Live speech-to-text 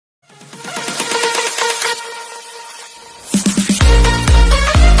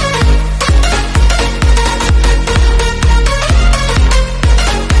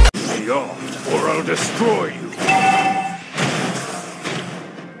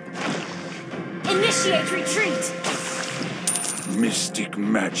Initiate retreat! Mystic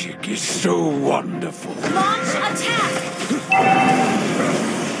magic is so wonderful. Launch attack!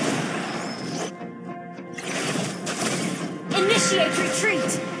 Initiate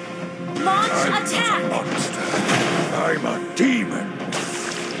retreat! Launch attack! I'm not a monster. I'm a demon.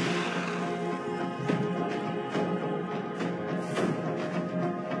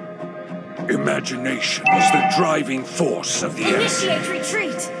 Imagination is the driving force of the energy. Initiate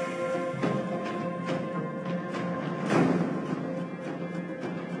retreat!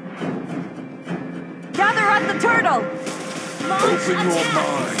 Gather at the turtle! Launch Open attack! your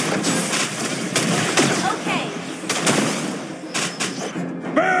mind. Okay,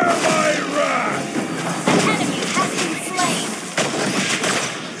 Bear my wrath! an enemy has been slain.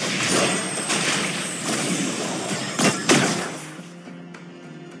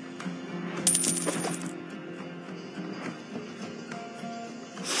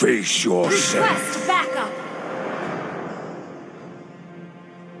 Face yourself. Request backup.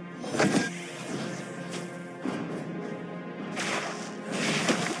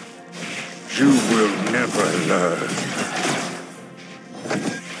 You will never learn.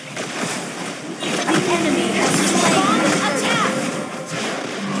 The enemy has slain. Attack!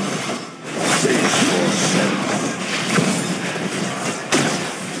 Face yourself.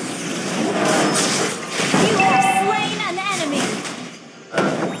 You have slain an enemy.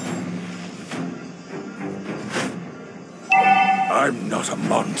 I'm not a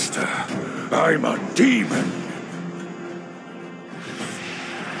monster. I'm a demon.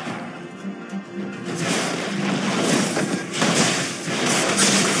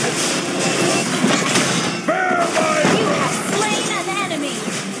 Bear my You have slain an enemy.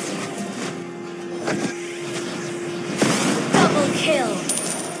 Double kill.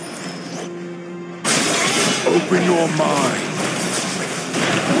 Open your mind.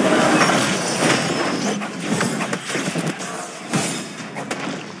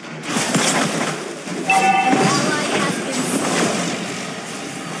 An ally has been slain.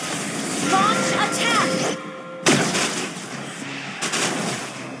 Launch attack.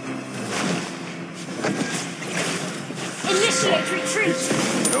 Initiate retreat.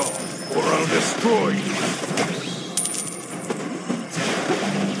 No, or I'll destroy you.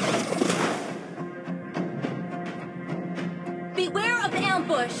 Beware of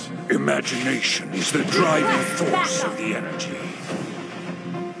ambush. Imagination is the driving Request force backup. of the energy.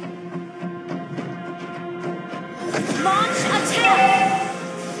 Launch attack.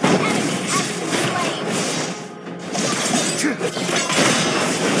 An enemy has been slain.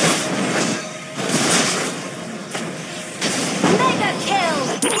 Mega kill.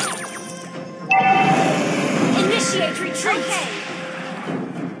 Initiate retreat. Okay.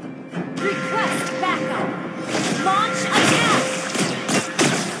 Request backup. Launch attack.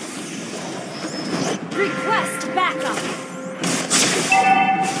 Request backup.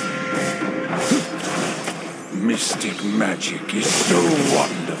 Mystic magic is so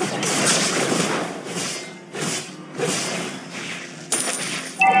wonderful.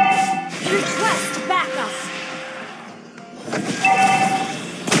 Request backup.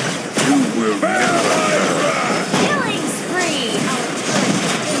 You will never learn. Killing spree. Our turret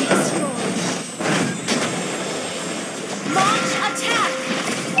has been destroyed. Launch attack.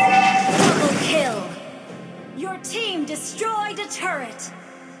 Double kill. Your team destroyed a turret.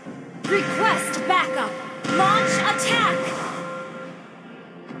 Request backup. Launch attack.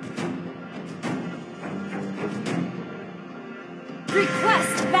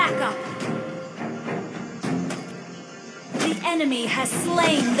 Request backup. The enemy has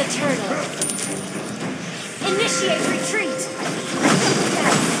slain the turtle. Initiate retreat.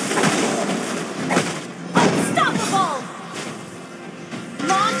 Unstoppable.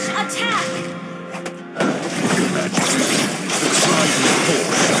 Launch attack. Imagination is the driving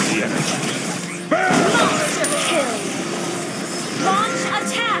force of the energy. Monster kill. Launch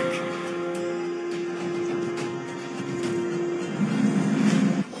attack.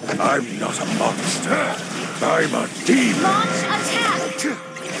 I'm not a monster. I'm a demon. Launch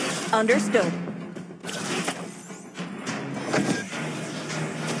attack. Understood.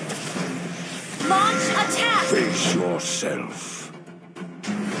 Launch attack. Face yourself.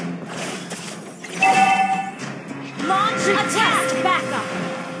 Launch attack. Backup.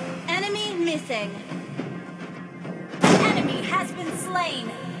 Enemy missing. Enemy has been slain.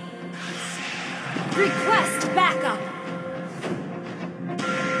 Request backup.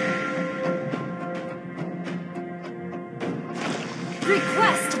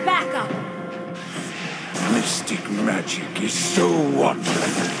 Request backup. Mystic magic is so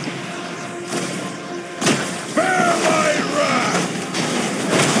wonderful. Bear my wrath!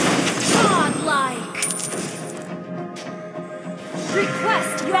 Godlike.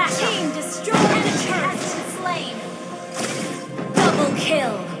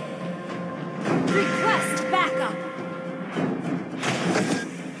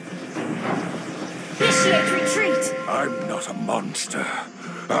 Initiate retreat. I'm not a monster.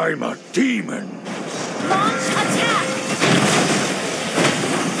 I'm a demon. Launch attack.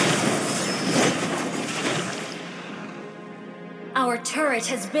 Our turret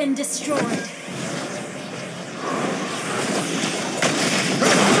has been destroyed.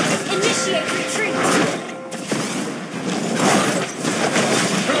 Initiate retreat.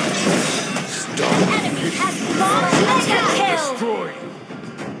 Stop. Enemy has launched mega kill. Destroy.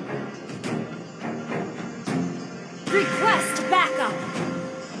 Request backup.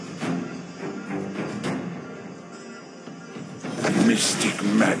 Mystic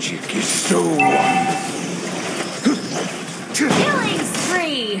magic is so wonderful. Killing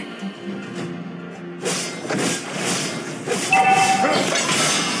spree.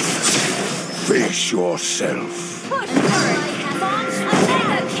 Face yourself. Push turret has launched a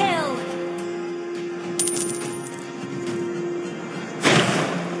mega kill.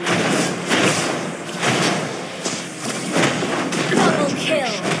 Double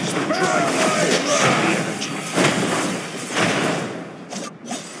kill.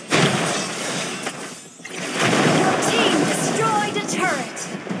 Your team destroyed a turret.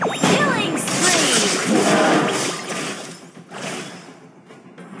 Killing spree.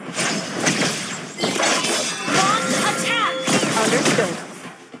 Launch attack. Understood.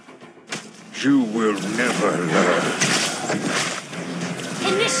 You will never learn.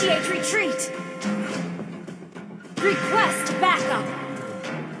 Initiate retreat. Request backup.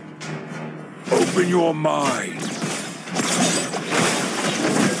 Open your mind.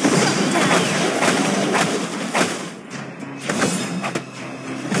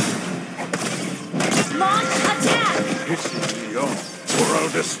 Launch attack. Piss me off, or I'll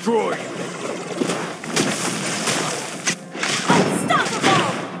destroy you.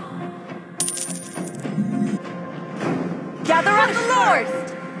 Unstoppable. Gather up the Lord.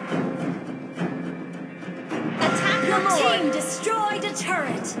 Attack your team destroyed a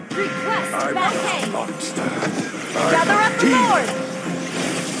turret. Request I'm not a backup. monster. Gather I'm a up the demon. Lord.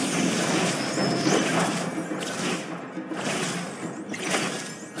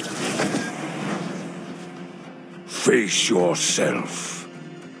 Face yourself.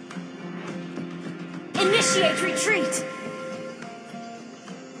 Initiate retreat.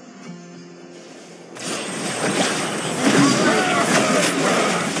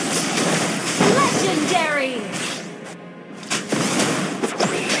 Legendary.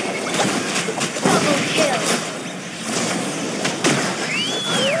 Double kill.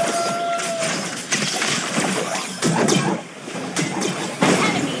 An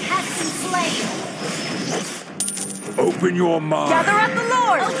enemy has been slain. Open your mind. Gather up the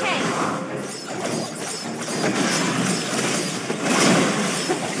Lord. Okay.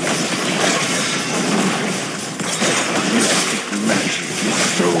 Mystic magic is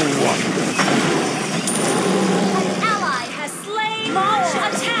so wonderful. An ally has slain. Launch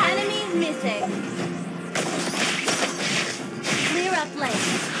attack. Enemy missing. Clear up lane.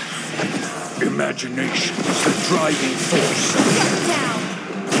 Imagination is the driving force. Shut down.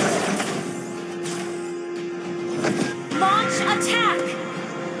 Launch attack.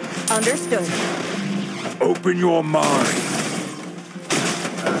 Understood. Open your mind.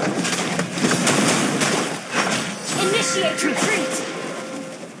 Initiate retreat.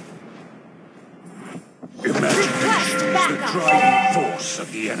 Imagination is the backup. driving force of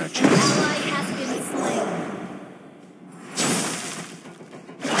the energy. Ally has been slain.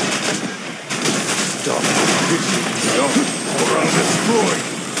 Stop pissing me off, or I'll destroy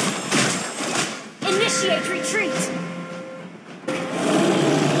you. Initiate retreat.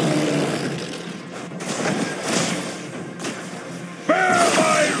 Bear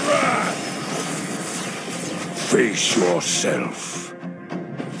my wrath! Face yourself.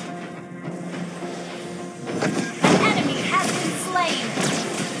 Enemy has been slain.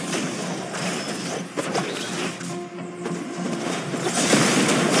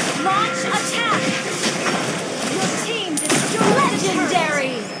 Launch attack. Your team destroyed.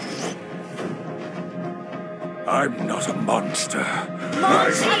 Legendary. I'm not a monster.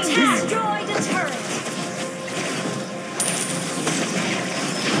 Launch I'm a attack. demon. Destroyed a turret.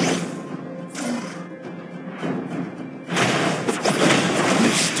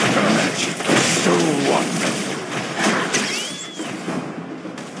 Mystic magic is so wonderful.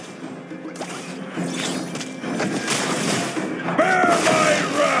 Bear my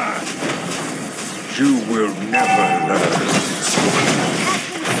wrath! You will never learn. Has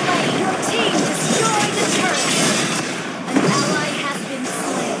been slain. Your team destroyed a turret. An ally has been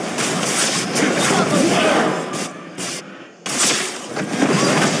slain.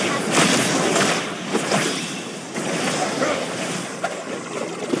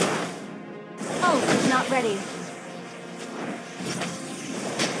 not ready.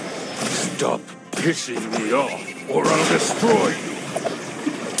 Stop pissing me off, or I'll destroy you.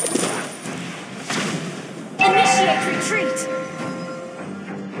 Initiate retreat!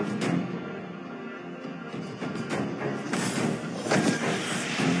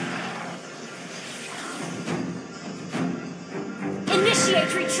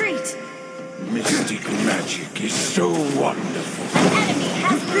 Initiate retreat! Mystic magic is so wonderful. An enemy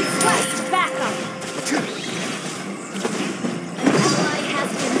has request backup! An ally has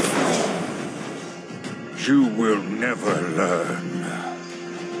been slain. You will never learn.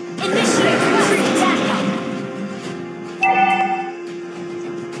 Initiate retreat backup!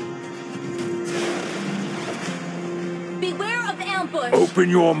 Beware of ambush! Open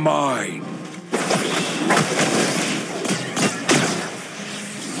your mind.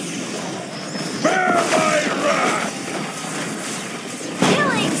 Bear my wrath!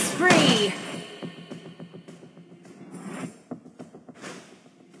 Killing spree!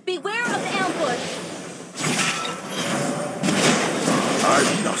 Beware of ambush!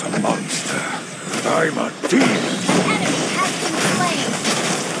 I'm not a monster. I'm a demon. An enemy has been slain!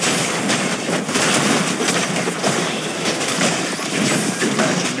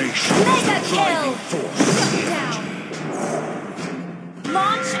 Imagination Mega is the kill! driving force of the Down!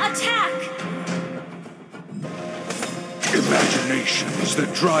 Launch attack! Imagination is the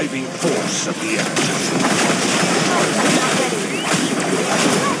driving force of the action. I'm not ready.